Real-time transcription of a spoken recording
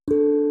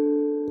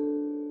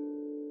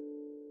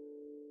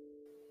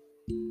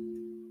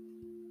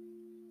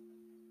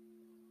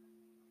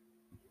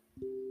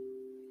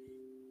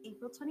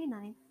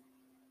29th,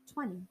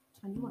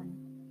 2021.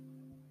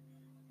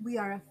 We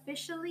are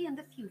officially in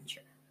the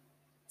future.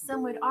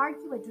 Some would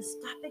argue a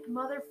dystopic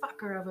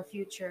motherfucker of a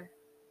future.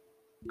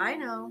 I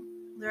know,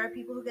 there are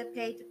people who get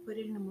paid to put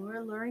it in a more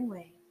alluring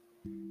way.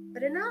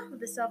 But enough of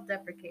the self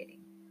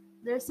deprecating.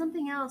 There's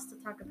something else to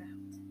talk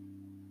about.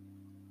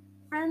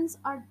 Friends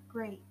are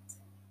great.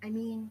 I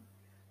mean,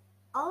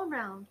 all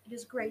around, it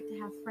is great to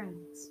have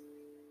friends.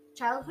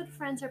 Childhood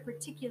friends are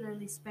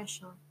particularly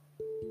special.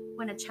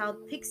 When a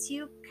child picks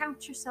you,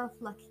 count yourself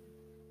lucky.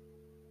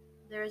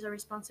 There is a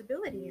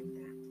responsibility in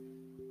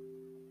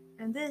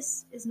that. And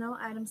this is no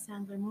Adam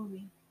Sandler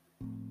movie.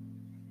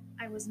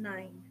 I was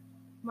 9.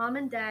 Mom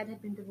and Dad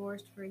had been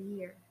divorced for a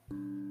year.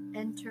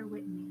 Enter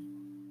Whitney.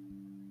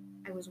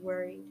 I was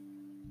worried.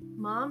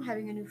 Mom,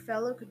 having a new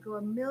fellow, could go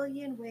a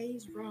million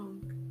ways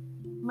wrong.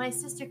 My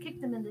sister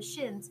kicked him in the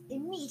shins,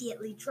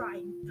 immediately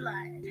drawing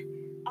blood.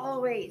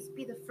 Always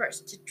be the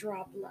first to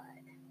draw blood.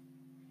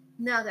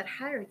 Now that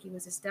hierarchy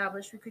was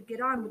established, we could get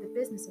on with the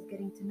business of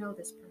getting to know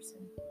this person.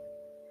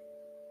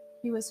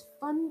 He was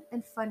fun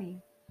and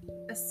funny,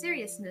 a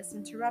seriousness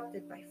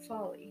interrupted by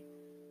folly.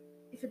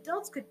 If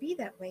adults could be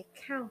that way,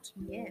 count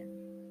me in.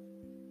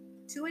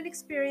 Too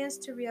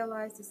inexperienced to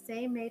realize the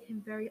same made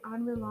him very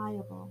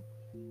unreliable,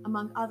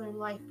 among other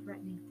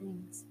life-threatening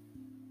things.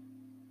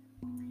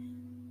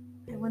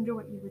 I wonder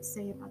what you would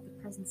say about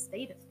the present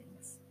state of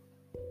things.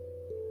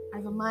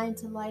 I've a mind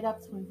to light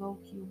up to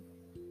invoke you.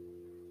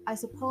 I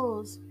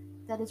suppose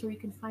that is where you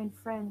can find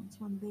friends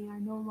when they are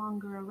no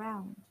longer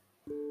around.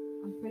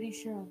 I'm pretty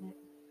sure of it.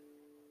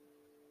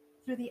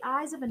 Through the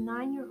eyes of a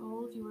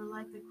 9-year-old, you were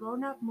like the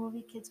grown-up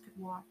movie kids could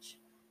watch.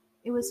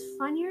 It was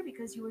funnier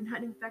because you were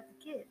not in fact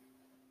a kid.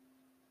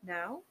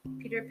 Now,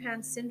 Peter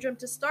Pan syndrome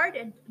to start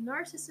and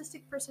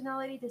narcissistic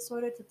personality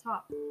disorder to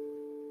top.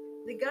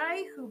 The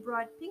guy who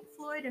brought Pink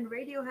Floyd and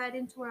Radiohead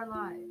into our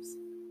lives.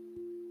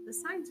 The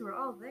signs were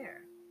all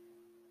there.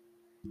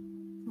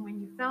 When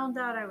you found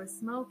out I was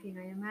smoking,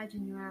 I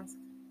imagine you asked,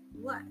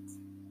 "What?"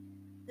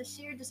 The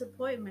sheer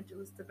disappointment it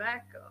was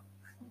tobacco.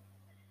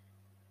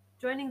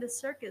 Joining the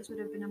circus would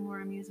have been a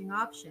more amusing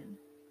option.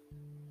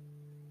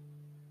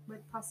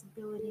 What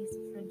possibilities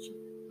of friendship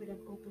would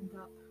have opened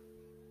up.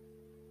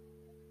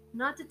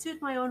 Not to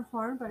toot my own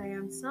horn, but I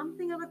am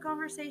something of a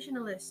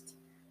conversationalist.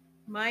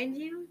 Mind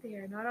you, they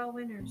are not all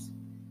winners.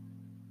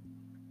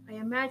 I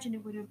imagine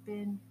it would have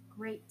been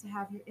great to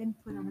have your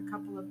input on a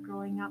couple of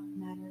growing up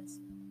matters.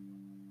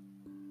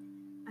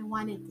 I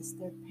wanted this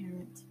third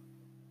parent.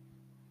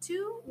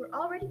 2 were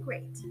already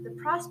great. The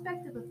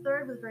prospect of a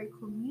third with very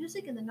cool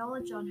music and the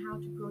knowledge on how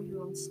to grow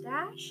your own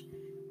stash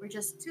were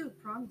just too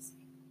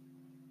promising.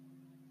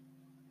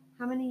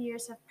 How many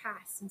years have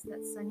passed since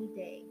that sunny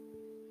day,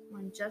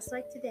 when just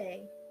like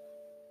today,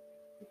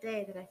 the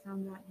day that I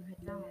found out you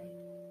had died.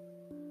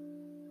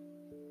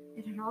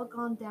 It had all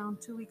gone down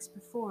 2 weeks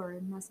before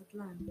in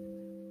Mazatlan.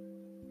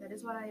 That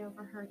is what I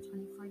overheard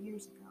 24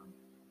 years ago.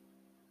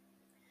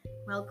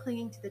 While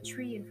clinging to the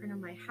tree in front of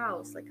my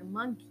house like a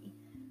monkey,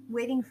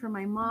 waiting for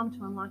my mom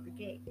to unlock the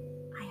gate.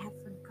 I had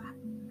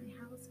forgotten my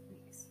house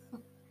keys.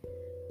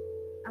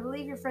 I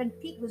believe your friend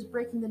Pete was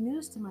breaking the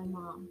news to my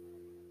mom.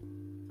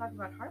 Talk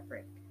about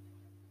heartbreak.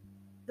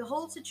 The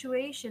whole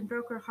situation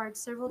broke her heart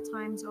several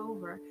times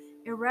over,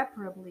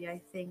 irreparably, I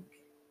think.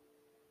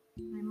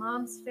 My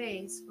mom's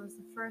face was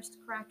the first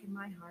crack in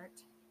my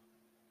heart.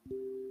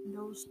 And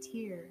those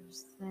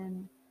tears,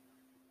 then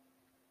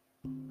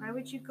why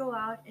would you go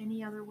out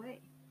any other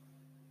way?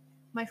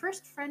 My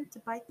first friend to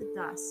bite the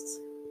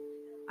dust.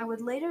 I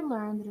would later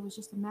learn that it was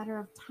just a matter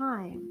of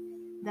time,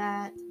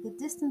 that the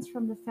distance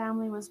from the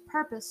family was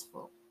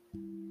purposeful.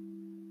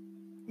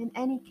 In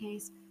any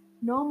case,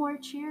 no more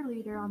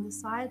cheerleader on the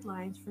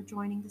sidelines for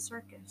joining the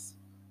circus.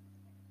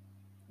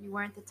 You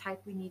weren't the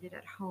type we needed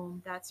at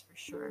home, that's for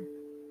sure.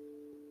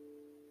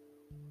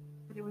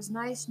 But it was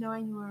nice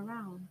knowing you were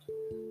around.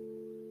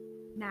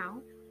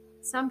 Now,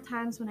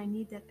 sometimes when I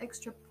need that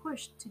extra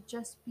push to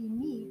just be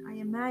me, I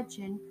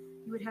imagine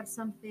you would have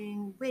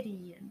something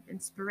witty and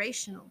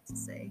inspirational to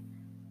say.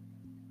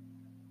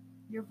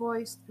 Your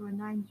voice through a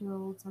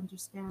 9-year-old's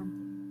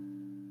understanding.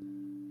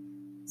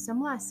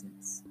 Some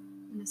lessons,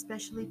 and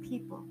especially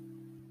people,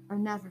 are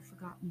never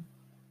forgotten.